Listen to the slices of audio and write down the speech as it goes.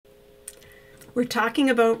We're talking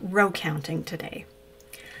about row counting today.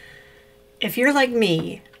 If you're like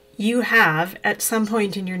me, you have, at some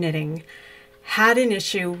point in your knitting, had an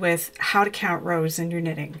issue with how to count rows in your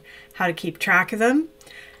knitting, how to keep track of them,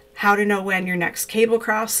 how to know when your next cable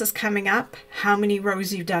cross is coming up, how many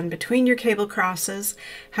rows you've done between your cable crosses,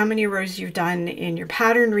 how many rows you've done in your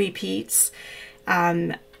pattern repeats,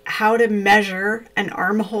 how to measure an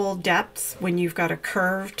armhole depth when you've got a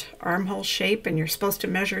curved armhole shape and you're supposed to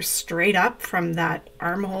measure straight up from that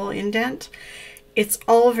armhole indent. It's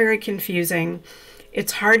all very confusing.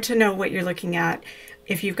 It's hard to know what you're looking at.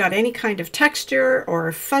 If you've got any kind of texture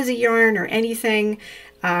or fuzzy yarn or anything,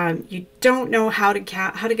 you don't know how to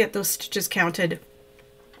get those stitches counted,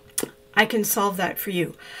 I can solve that for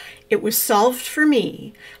you. It was solved for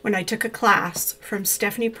me when I took a class from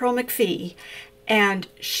Stephanie Pearl McPhee, and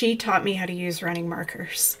she taught me how to use running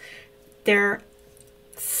markers. They're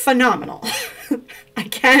phenomenal. I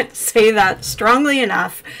can't say that strongly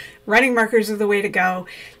enough. Running markers are the way to go.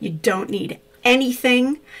 You don't need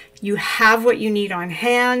anything. You have what you need on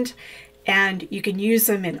hand, and you can use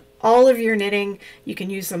them in all of your knitting. You can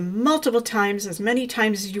use them multiple times, as many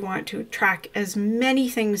times as you want, to track as many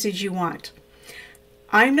things as you want.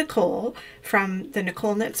 I'm Nicole from the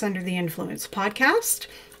Nicole Knits Under the Influence podcast,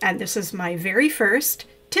 and this is my very first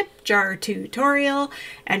tip jar tutorial,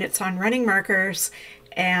 and it's on running markers.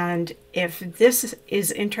 And if this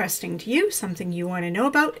is interesting to you, something you want to know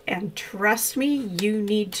about, and trust me, you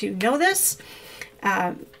need to know this,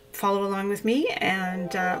 follow along with me,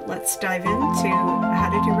 and let's dive into how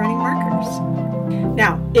to do running markers.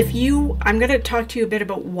 Now, I'm going to talk to you a bit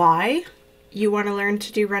about why you want to learn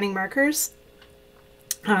to do running markers.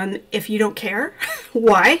 If you don't care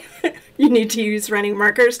why you need to use running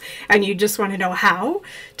markers and you just want to know how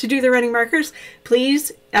to do the running markers,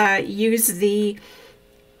 please use the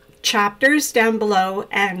chapters down below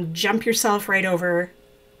and jump yourself right over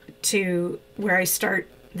to where I start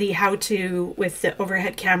the how-to with the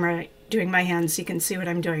overhead camera doing my hands so you can see what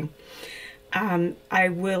I'm doing. I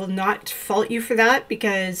will not fault you for that,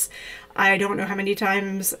 because I don't know how many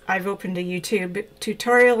times I've opened a YouTube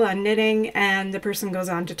tutorial on knitting and the person goes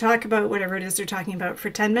on to talk about whatever it is they're talking about for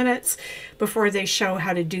 10 minutes before they show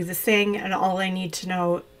how to do the thing, and all I need to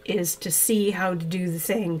know is to see how to do the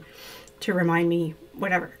thing to remind me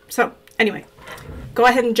whatever. So anyway, go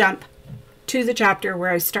ahead and jump to the chapter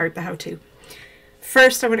where I start the how-to.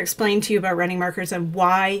 First, I want to explain to you about running markers and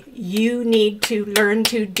why you need to learn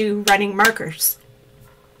to do running markers.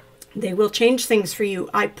 They will change things for you,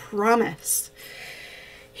 I promise.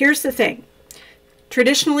 Here's the thing.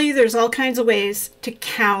 Traditionally, there's all kinds of ways to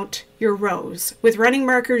count your rows. With running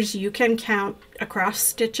markers, you can count across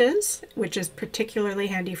stitches, which is particularly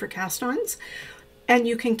handy for cast-ons, and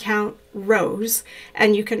you can count rows,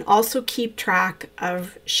 and you can also keep track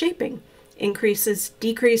of shaping. Increases,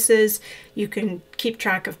 decreases. You can keep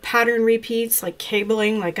track of pattern repeats, like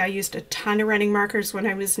cabling. Like I used a ton of running markers when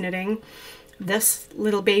I was knitting this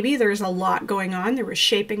little baby. There's a lot going on. There was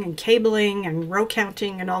shaping and cabling and row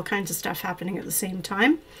counting and all kinds of stuff happening at the same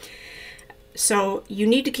time. So you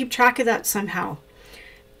need to keep track of that somehow.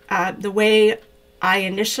 The way I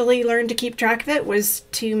initially learned to keep track of it was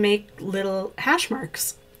to make little hash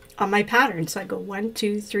marks on my pattern. So I go 1,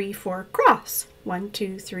 2, 3, 4, cross. 1,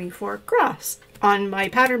 2, 3, 4, cross on my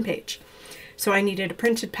pattern page. So I needed a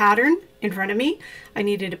printed pattern in front of me. I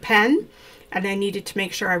needed a pen, and I needed to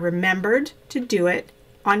make sure I remembered to do it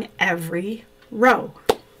on every row.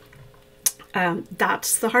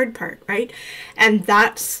 That's the hard part, right? And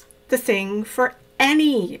that's the thing for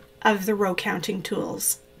any of the row counting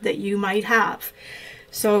tools that you might have.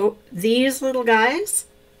 So these little guys,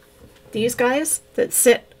 these guys that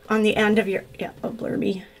sit on the end of your, I'll blur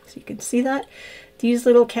me so you can see that. These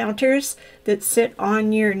little counters that sit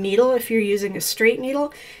on your needle if you're using a straight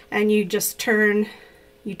needle, and you just turn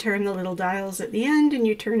the little dials at the end, and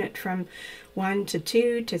you turn it from 1 to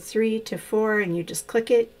 2 to 3 to 4, and you just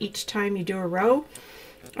click it each time you do a row.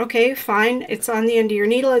 Okay, fine. It's on the end of your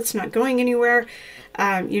needle. It's not going anywhere.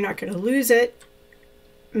 You're not going to lose it,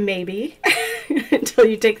 maybe, until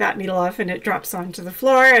you take that needle off and it drops onto the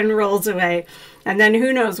floor and rolls away. And then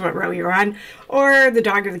who knows what row you're on, or the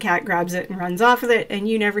dog or the cat grabs it and runs off with it and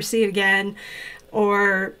you never see it again,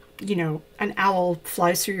 or, you know, an owl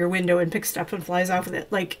flies through your window and picks it up and flies off with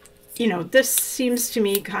it. Like, you know, this seems to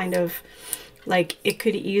me kind of like it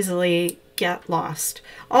could easily get lost.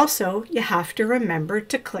 Also, you have to remember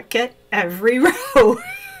to click it every row.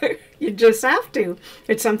 You just have to.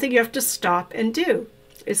 It's something you have to stop and do,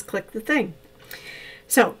 is click the thing.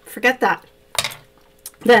 So forget that.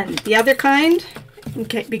 Then the other kind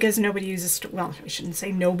Okay, because nobody uses, well, I shouldn't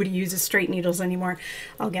say nobody uses straight needles anymore.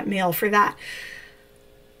 I'll get mail for that.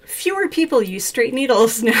 Fewer people use straight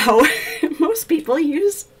needles now. Most people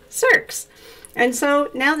use circs. And so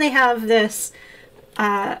now they have this,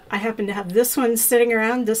 I happen to have this one sitting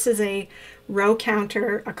around. This is a row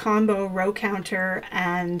counter, a combo row counter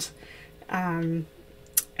and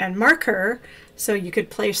marker. So you could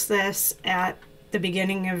place this at the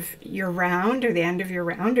beginning of your round or the end of your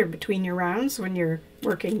round or between your rounds when you're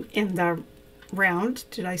working in the round.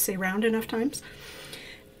 Did I say round enough times?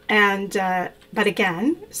 And but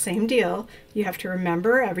again, same deal. You have to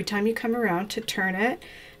remember every time you come around to turn it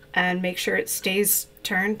and make sure it stays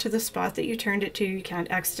turned to the spot that you turned it to. You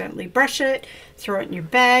can't accidentally brush it, throw it in your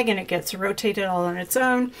bag, and it gets rotated all on its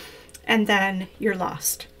own, and then you're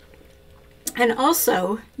lost. And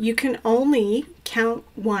also, you can only count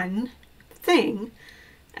one thing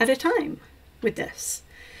at a time with this.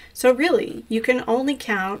 So really, you can only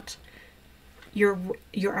count your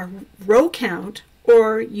row count,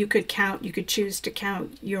 or you could choose to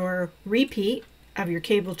count your repeat of your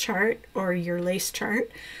cable chart or your lace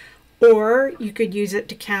chart, or you could use it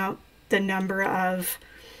to count the number of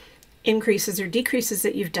increases or decreases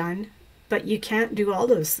that you've done, but you can't do all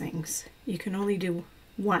those things. You can only do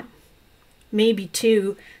one, maybe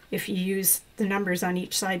two if you use the numbers on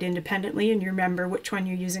each side independently and you remember which one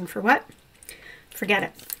you're using for what. Forget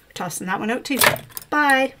it. We're tossing that one out too.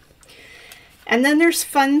 Bye. And then there's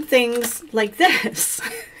fun things like this.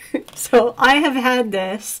 So I have had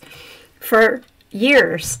this for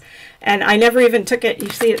years and I never even took it. You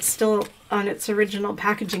see it's still on its original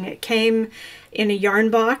packaging. It came in a yarn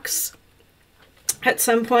box at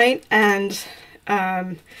some point, and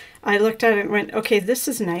I looked at it and went, okay, this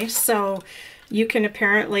is nice. So you can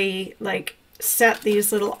apparently like set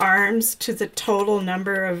these little arms to the total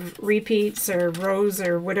number of repeats or rows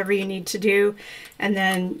or whatever you need to do, and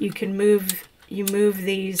then you can move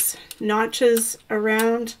these notches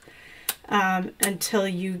around until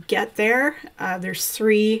you get there. There's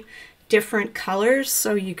 3 different colors,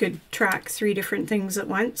 so you could track 3 different things at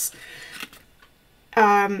once.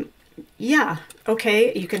 Yeah,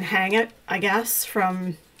 okay, you can hang it, I guess,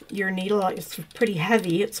 from your needle. It's pretty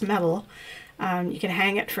heavy, it's metal. You can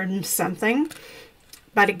hang it from something.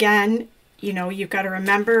 But again, you know, you've got to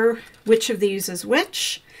remember which of these is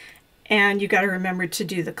which, and you've got to remember to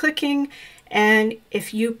do the clicking. And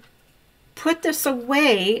if you put this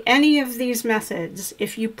away, any of these methods,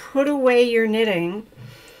 if you put away your knitting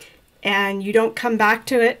and you don't come back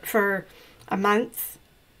to it for a month,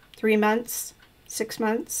 3 months, 6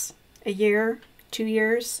 months, a year, 2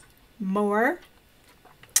 years, more,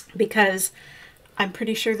 because I'm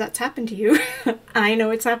pretty sure that's happened to you. I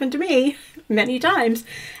know it's happened to me many times.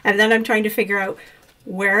 And then I'm trying to figure out,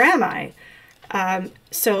 where am I?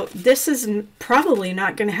 So this is probably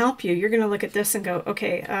not going to help you. You're going to look at this and go,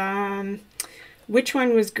 okay, which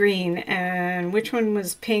one was green and which one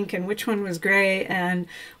was pink and which one was gray, and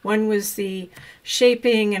one was the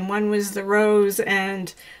shaping and one was the rows,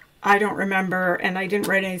 and I don't remember, and I didn't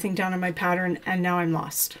write anything down on my pattern, and now I'm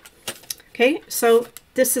lost. Okay, so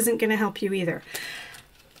this isn't going to help you either.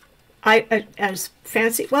 As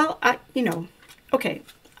fancy, well, you know, okay,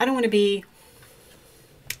 I don't want to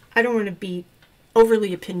be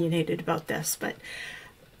overly opinionated about this, but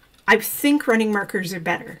I think running markers are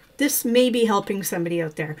better. This may be helping somebody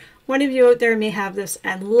out there. One of you out there may have this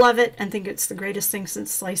and love it and think it's the greatest thing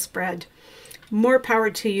since sliced bread. More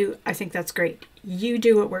power to you. I think that's great. You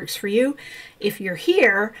do what works for you. If you're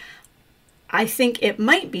here, I think it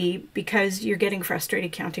might be because you're getting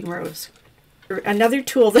frustrated counting rows. Another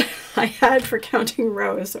tool that I had for counting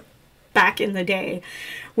rows back in the day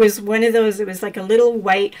was one of those. It was like a little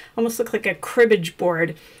white, almost looked like a cribbage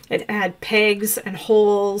board. It had pegs and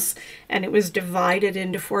holes, and it was divided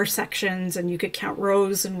into 4 sections, and you could count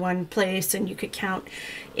rows in one place, and you could count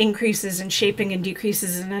increases and shaping and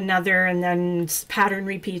decreases in another, and then pattern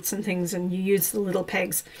repeats and things, and you use the little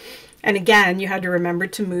pegs. And again, you had to remember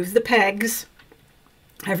to move the pegs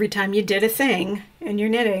every time you did a thing in your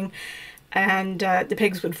knitting, and the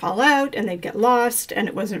pegs would fall out and they'd get lost, and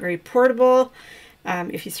it wasn't very portable.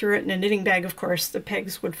 If you threw it in a knitting bag, of course, the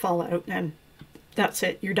pegs would fall out, and that's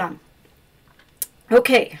it, you're done.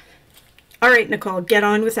 Okay, all right, Nicole, get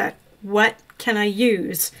on with that. What can I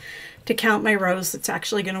use to count my rows that's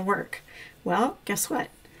actually going to work? Well, guess what?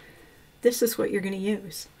 This is what you're going to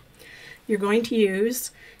use. You're going to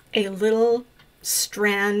use a little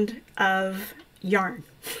strand of yarn.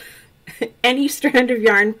 Any strand of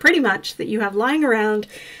yarn, pretty much, that you have lying around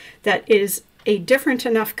that is a different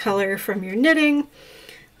enough color from your knitting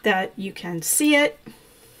that you can see it.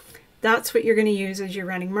 That's what you're going to use as your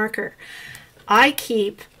running marker. I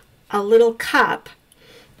keep a little cup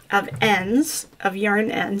of ends, of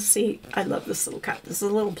yarn ends. See, I love this little cup. This is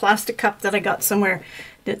a little plastic cup that I got somewhere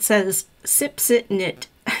that says Sip Sit Knit.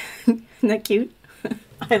 Isn't that cute?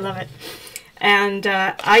 I love it. And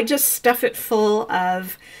I just stuff it full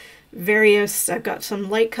of various, I've got some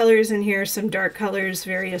light colors in here, some dark colors,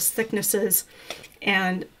 various thicknesses.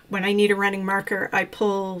 And when I need a running marker, I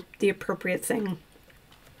pull the appropriate thing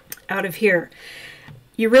out of here.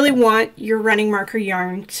 You really want your running marker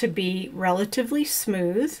yarn to be relatively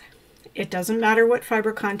smooth. It doesn't matter what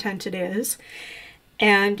fiber content it is.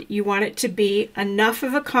 And you want it to be enough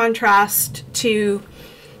of a contrast to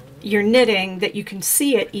your knitting that you can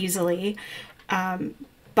see it easily.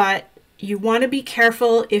 But you want to be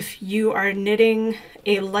careful if you are knitting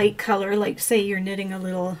a light color, like say you're knitting a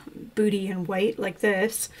little bootie in white like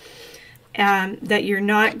this, that you're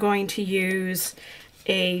not going to use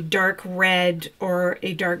a dark red or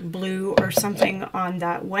a dark blue or something on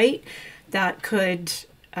that white that could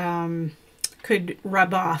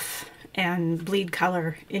rub off and bleed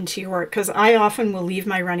color into your work. Because I often will leave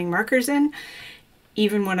my running markers in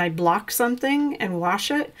even when I block something and wash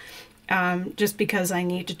it, just because I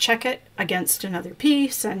need to check it against another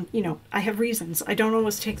piece, and you know, I have reasons. I don't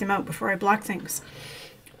always take them out before I block things.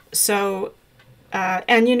 So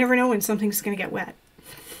and you never know when something's going to get wet.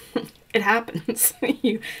 It happens.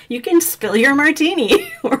 You can spill your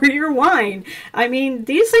martini or your wine. I mean,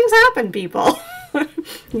 these things happen, people.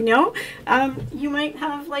 You know, you might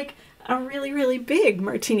have like a really, really big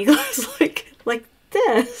martini glass like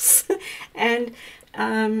this, and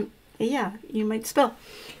yeah, you might spill.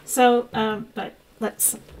 So, but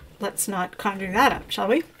let's not conjure that up, shall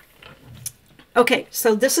we? Okay,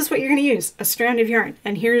 so this is what you're going to use, a strand of yarn,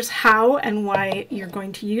 and here's how and why you're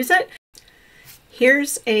going to use it.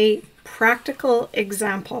 Here's a practical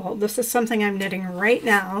example. This is something I'm knitting right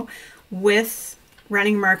now with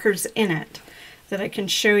running markers in it that I can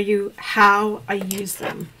show you how I use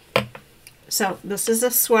them. So this is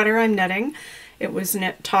a sweater I'm knitting. It was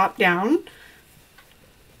knit top down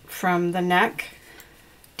from the neck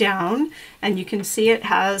down, and you can see it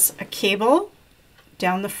has a cable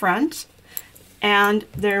down the front, and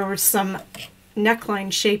there was some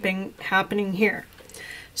neckline shaping happening here.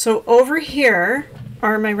 So over here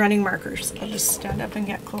are my running markers. I'll just stand up and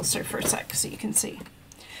get closer for a sec so you can see.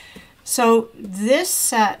 So this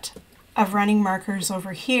set of running markers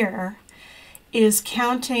over here is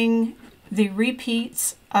counting the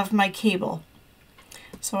repeats of my cable.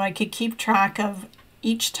 So I could keep track of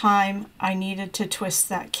each time I needed to twist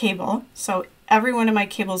that cable. So every one of my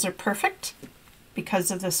cables are perfect because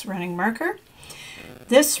of this running marker.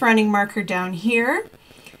 This running marker down here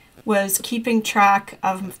was keeping track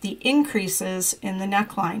of the increases in the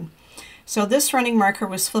neckline. So this running marker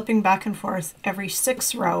was flipping back and forth every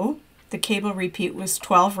 6 row. The cable repeat was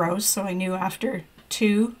 12 rows, so I knew after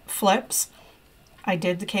 2 flips I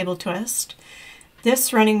did the cable twist.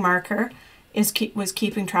 This running marker was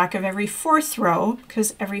keeping track of every 4th row,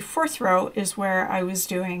 because every 4th row is where I was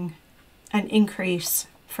doing an increase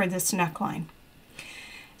for this neckline.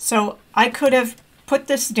 So I could have put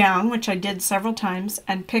this down, which I did several times,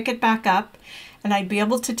 and pick it back up, and I'd be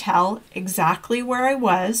able to tell exactly where I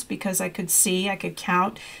was, because I could see, I could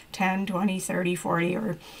count 10, 20, 30, 40,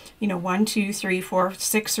 or you know, 1, 2, 3, 4,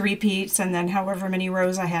 6 repeats, and then however many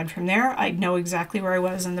rows I had from there, I'd know exactly where I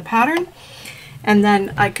was in the pattern. And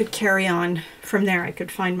then I could carry on from there. I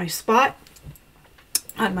could find my spot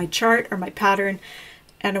on my chart or my pattern,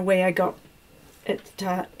 and away I go.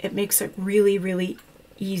 It makes it really, really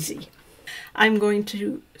easy. I'm going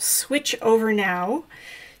to switch over now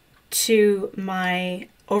to my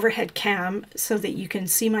overhead cam so that you can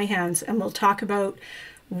see my hands, and we'll talk about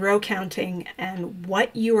row counting and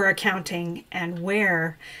what you are counting and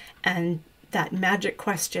where, and that magic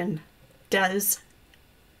question, does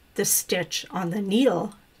the stitch on the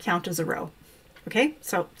needle count as a row? Okay,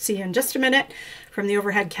 so see you in just a minute from the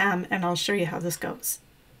overhead cam, and I'll show you how this goes.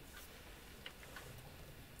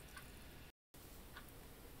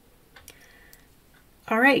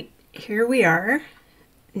 All right, here we are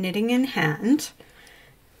knitting in hand,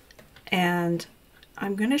 and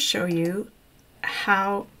I'm going to show you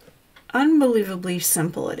how unbelievably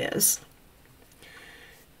simple it is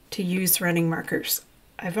to use running markers.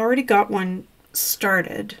 I've already got one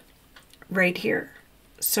started right here.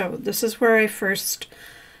 So this is where I first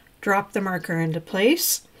drop the marker into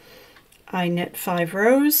place. I knit 5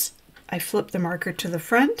 rows, I flip the marker to the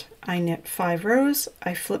front, I knit 5 rows,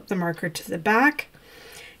 I flip the marker to the back,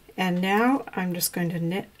 and now I'm just going to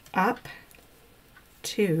knit up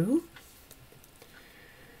to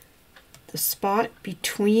the spot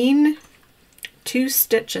between 2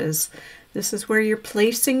 stitches This is where you're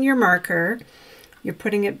placing your marker. You're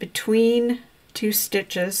putting it between two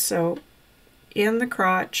stitches, so in the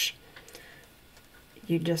crotch,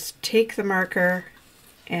 you just take the marker,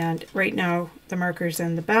 and right now the marker's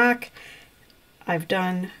in the back. I've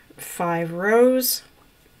done 5 rows.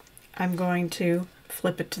 I'm going to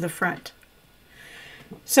flip it to the front.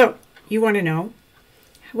 So you want to know,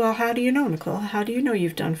 well, how do you know, Nicole? How do you know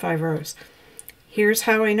you've done 5 rows? Here's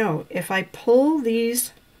how I know. If I pull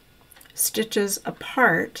these stitches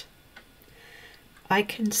apart, I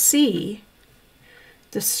can see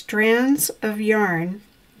the strands of yarn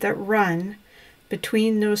that run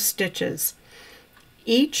between those stitches.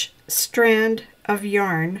 Each strand of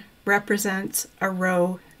yarn represents a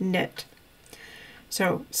row knit.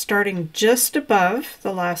 So starting just above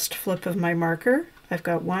the last flip of my marker, I've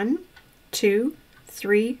got 1, 2,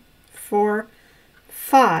 3, 4,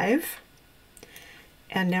 5,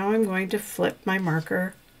 and now I'm going to flip my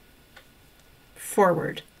marker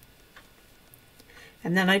forward.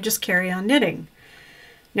 And then I just carry on knitting.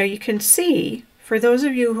 Now you can see, for those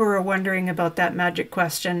of you who are wondering about that magic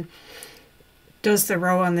question, does the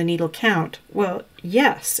row on the needle count? Well,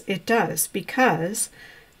 yes, it does, because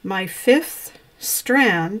my 5th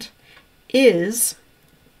strand is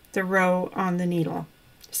the row on the needle.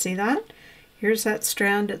 See that? Here's that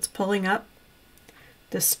strand. It's pulling up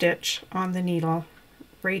the stitch on the needle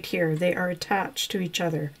right here. They are attached to each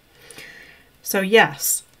other. So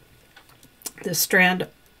yes, the strand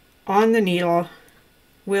on the needle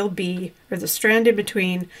will be, or the strand in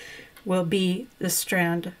between will be the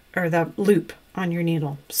strand, or the loop on your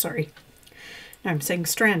needle. Sorry, I'm saying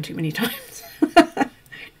strand too many times.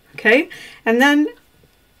 Okay, and then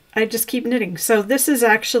I just keep knitting. So this is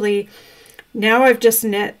actually, now I've just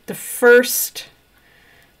knit the first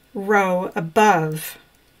row above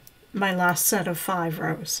my last set of 5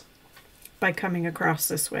 rows by coming across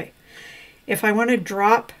this way. If I want to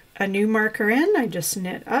drop a new marker in, I just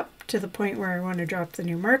knit up to the point where I want to drop the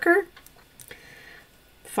new marker,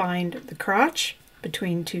 find the crotch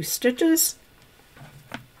between 2 stitches,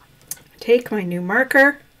 take my new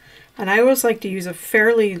marker, and I always like to use a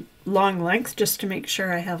fairly long length just to make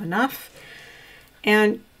sure I have enough.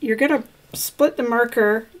 And you're going to split the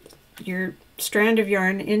marker, your strand of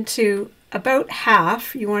yarn, into about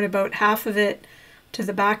half. You want about half of it to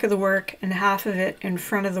the back of the work and half of it in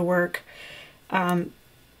front of the work.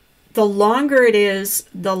 The longer it is,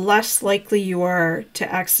 the less likely you are to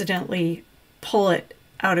accidentally pull it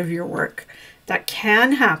out of your work. That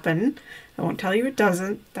can happen. I won't tell you it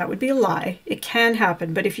doesn't. That would be a lie. It can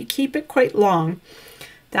happen, but if you keep it quite long,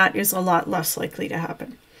 that is a lot less likely to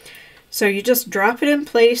happen. So you just drop it in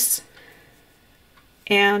place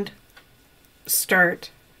and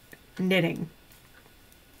start knitting.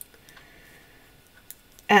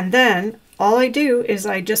 And then all I do is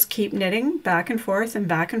I just keep knitting back and forth and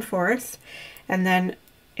back and forth. And then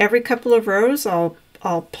every couple of rows I'll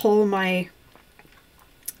pull my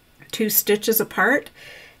 2 stitches apart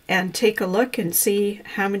and take a look and see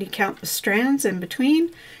how many count the strands in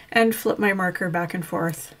between, and flip my marker back and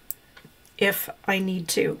forth if I need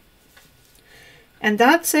to. And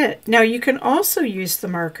that's it. Now you can also use the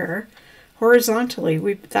marker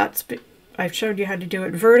horizontally. I've showed you how to do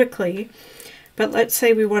it vertically, but let's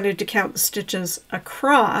say we wanted to count the stitches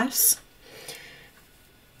across.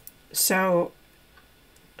 So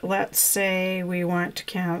let's say we want to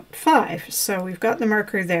count 5. So we've got the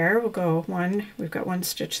marker there. We'll go 1. We've got 1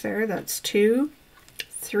 stitch there. That's 2,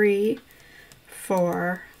 3,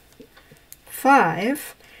 4,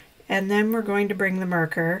 5. And then we're going to bring the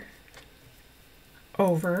marker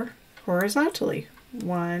over horizontally.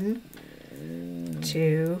 1,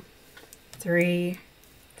 2, 3,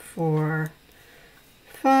 4,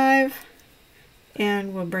 5.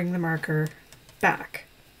 And we'll bring the marker back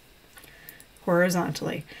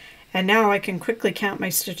horizontally. And now I can quickly count my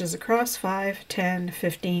stitches across. 5, 10,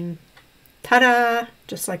 15, ta-da!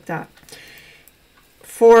 Just like that.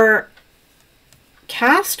 For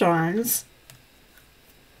cast-ons,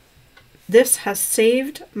 this has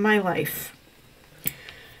saved my life.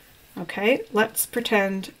 Okay, let's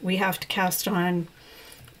pretend we have to cast on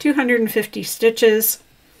 250 stitches,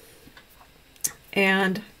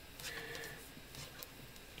 and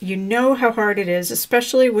you know how hard it is,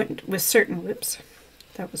 especially with certain, whoops,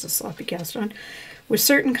 that was a sloppy cast on, with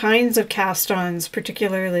certain kinds of cast-ons,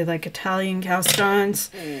 particularly like Italian cast-ons,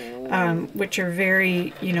 which are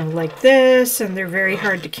very, like this, and they're very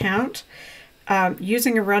hard to count.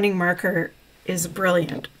 Using a running marker is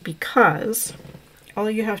brilliant, because all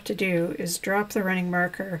you have to do is drop the running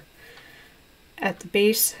marker at the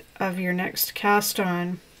base of your next cast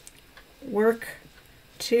on, work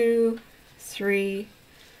 2, 3,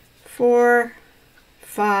 4,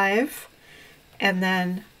 5, and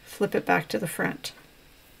then flip it back to the front.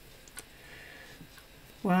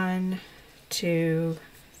 1, 2,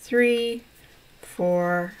 3,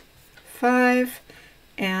 4, 5,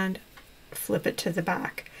 and flip it to the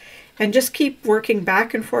back. And just keep working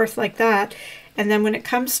back and forth like that. And then when it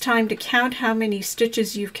comes time to count how many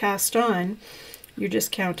stitches you've cast on, you're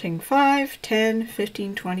just counting 5, 10,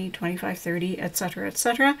 15, 20, 25, 30, etc.,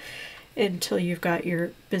 etc., until you've got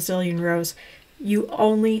your bazillion rows. You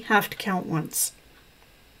only have to count once.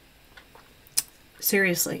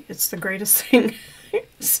 Seriously, it's the greatest thing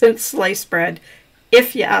since sliced bread,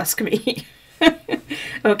 if you ask me.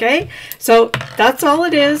 Okay, so that's all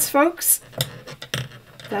it is, folks.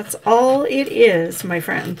 That's all it is, my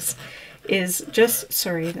friends, is just,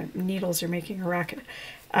 sorry, the needles are making a racket.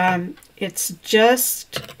 It's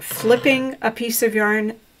just flipping a piece of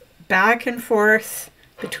yarn back and forth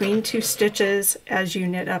between 2 stitches as you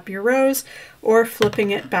knit up your rows, or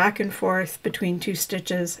flipping it back and forth between 2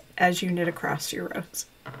 stitches as you knit across your rows.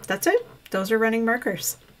 That's it. Those are running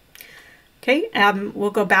markers. Okay,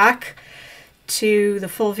 we'll go back to the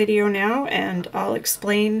full video now, and I'll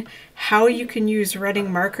explain how you can use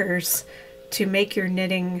running markers to make your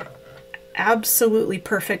knitting absolutely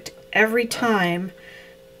perfect every time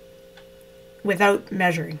without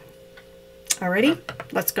measuring. Alrighty,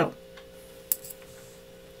 let's go.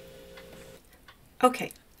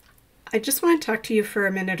 Okay, I just want to talk to you for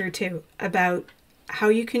a minute or two about how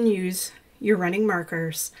you can use your running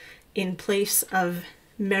markers in place of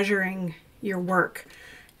measuring your work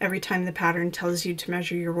every time the pattern tells you to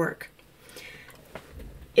measure your work.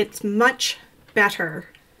 It's much better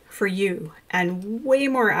for you and way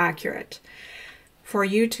more accurate for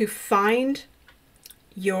you to find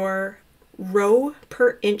your row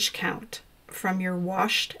per inch count from your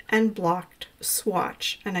washed and blocked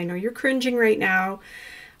swatch. And I know you're cringing right now.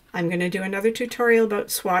 I'm going to do another tutorial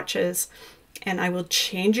about swatches, and I will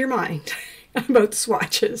change your mind about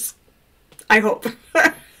swatches. I hope.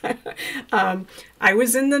 I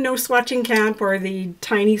was in the no swatching camp, or the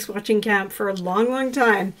tiny swatching camp, for a long, long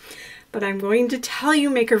time. But I'm going to tell you,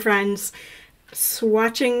 maker friends,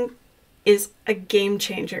 swatching is a game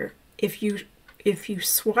changer. If you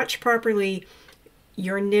swatch properly,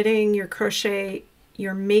 your knitting, your crochet,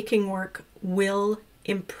 your making work will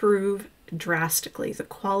improve drastically. The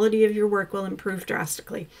quality of your work will improve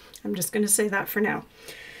drastically. I'm just going to say that for now.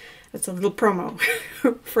 That's a little promo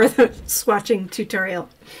for the swatching tutorial.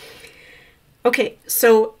 Okay,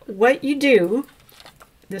 so what you do,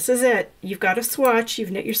 this is it. You've got a swatch.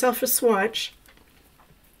 You've knit yourself a swatch.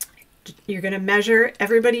 You're going to measure.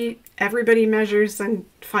 Everybody measures and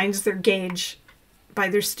finds their gauge by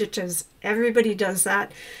their stitches. Everybody does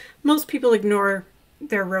that. Most people ignore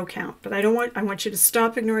their row count, but I want you to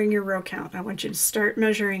stop ignoring your row count. I want you to start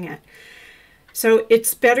measuring it. So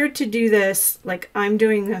it's better to do this like I'm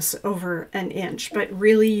doing this over an inch, but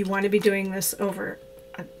really you want to be doing this over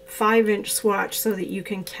a 5-inch swatch so that you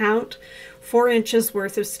can count 4 inches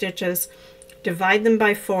worth of stitches, divide them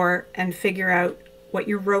by 4, and figure out what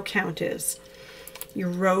your row count is. Your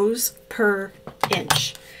rows per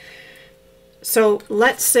inch. So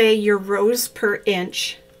let's say your rows per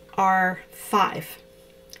inch are 5.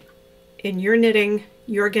 In your knitting,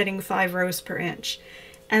 you're getting 5 rows per inch.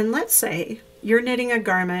 And let's say you're knitting a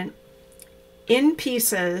garment in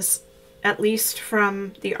pieces, at least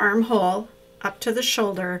from the armhole up to the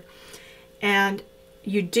shoulder, and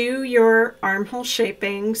you do your armhole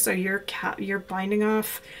shaping. So you're binding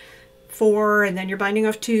off 4, and then you're binding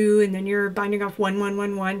off 2, and then you're binding off 1, 1,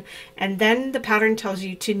 1, 1, and then the pattern tells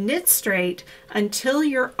you to knit straight until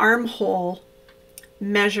your armhole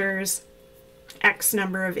measures X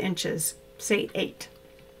number of inches, say 8.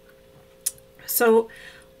 So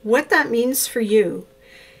what that means for you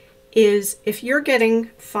is if you're getting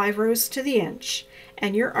 5 rows to the inch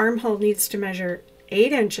and your armhole needs to measure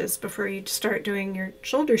 8 inches before you start doing your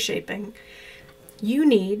shoulder shaping, you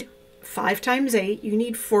need 5 times 8, you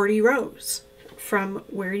need 40 rows from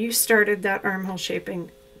where you started that armhole shaping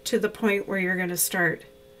to the point where you're going to start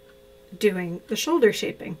doing the shoulder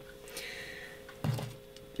shaping.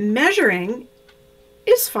 Measuring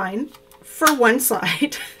is fine for one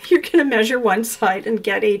side. You're going to measure one side and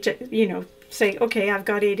get 8, say, okay, I've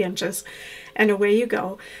got 8 inches, and away you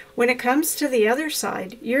go. When it comes to the other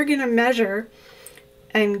side, you're going to measure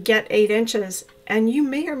and get 8 inches, and you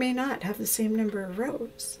may or may not have the same number of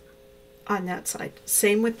rows on that side.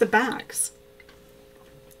 Same with the backs.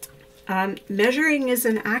 Measuring is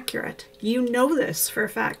inaccurate. You know this for a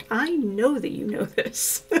fact. I know that you know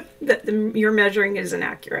this, that your measuring is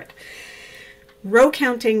inaccurate. Row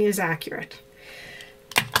counting is accurate.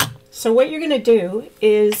 So what you're going to do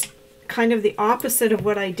is kind of the opposite of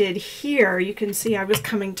what I did here. You can see I was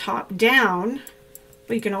coming top down,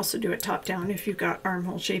 but you can also do it top down if you've got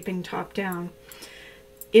armhole shaping top down,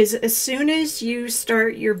 is as soon as you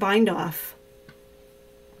start your bind off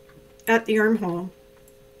at the armhole,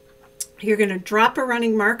 you're going to drop a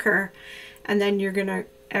running marker, and then you're going to,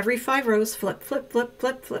 every 5 rows, flip, flip, flip,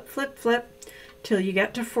 flip, flip, flip, flip, till you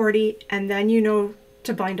get to 40, and then you know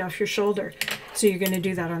to bind off your shoulder. So you're going to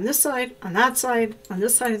do that on this side, on that side, on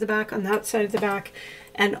this side of the back, on that side of the back,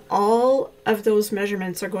 and all of those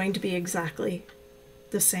measurements are going to be exactly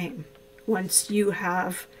the same once you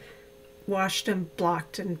have washed and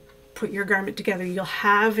blocked and put your garment together. You'll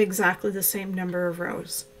have exactly the same number of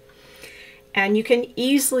rows. And you can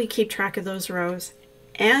easily keep track of those rows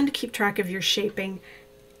and keep track of your shaping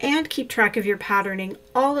and keep track of your patterning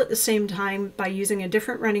all at the same time by using a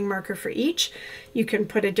different running marker for each. You can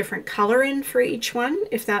put a different color in for each one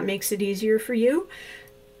if that makes it easier for you.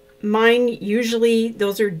 Mine, usually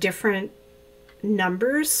those are different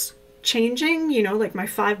numbers changing, you know, like my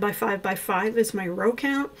 5 by 5 by 5 is my row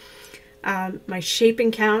count. My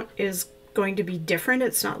shaping count is going to be different.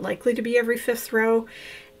 It's not likely to be every 5th row.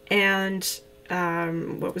 And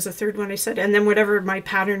what was the third one I said? And then whatever my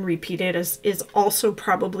pattern repeated is also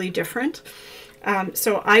probably different.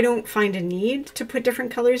 So I don't find a need to put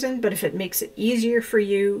different colors in, but if it makes it easier for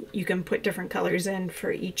you, you can put different colors in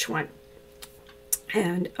for each one.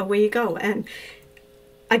 And away you go. And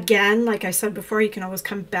again, like I said before, you can always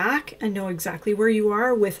come back and know exactly where you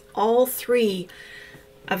are with all 3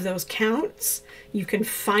 of those counts. You can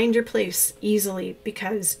find your place easily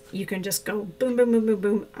because you can just go boom, boom, boom, boom,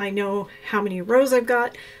 boom. I know how many rows I've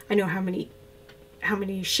got. I know how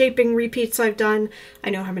many shaping repeats I've done. I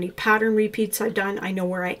know how many pattern repeats I've done. I know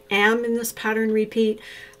where I am in this pattern repeat.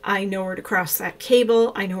 I know where to cross that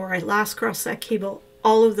cable. I know where I last crossed that cable.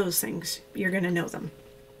 All of those things, you're going to know them.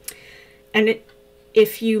 And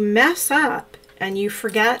if you mess up and you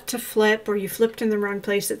forget to flip, or you flipped in the wrong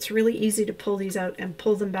place, it's really easy to pull these out and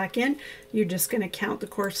pull them back in. You're just going to count the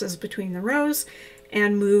courses between the rows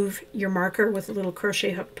and move your marker with a little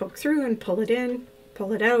crochet hook, poke through and pull it in,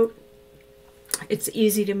 pull it out. It's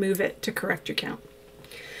easy to move it to correct your count.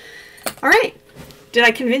 All right, did I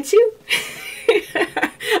convince you?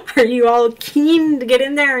 Are you all keen to get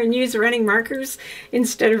in there and use running markers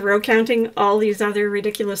instead of row counting all these other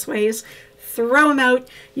ridiculous ways? Throw them out.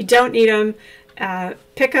 You don't need them.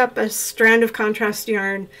 Pick up a strand of contrast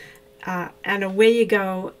yarn and away you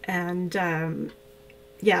go. And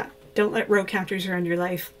yeah, don't let row counters run your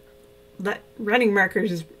life. Let running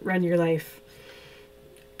markers run your life.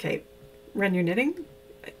 Okay, run your knitting?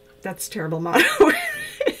 That's a terrible motto.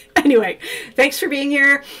 Anyway, thanks for being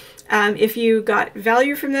here. If you got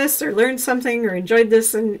value from this or learned something or enjoyed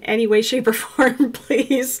this in any way, shape, or form,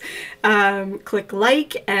 please click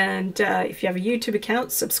like. And if you have a YouTube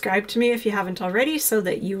account, subscribe to me if you haven't already so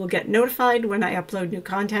that you will get notified when I upload new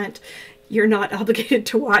content. You're not obligated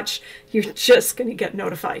to watch. You're just going to get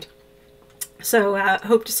notified. So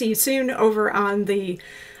hope to see you soon over on the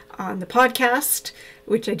podcast,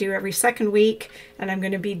 which I do every 2nd week, and I'm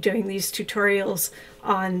going to be doing these tutorials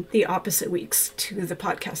on the opposite weeks to the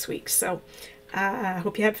podcast weeks. So I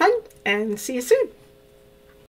hope you had fun and see you soon.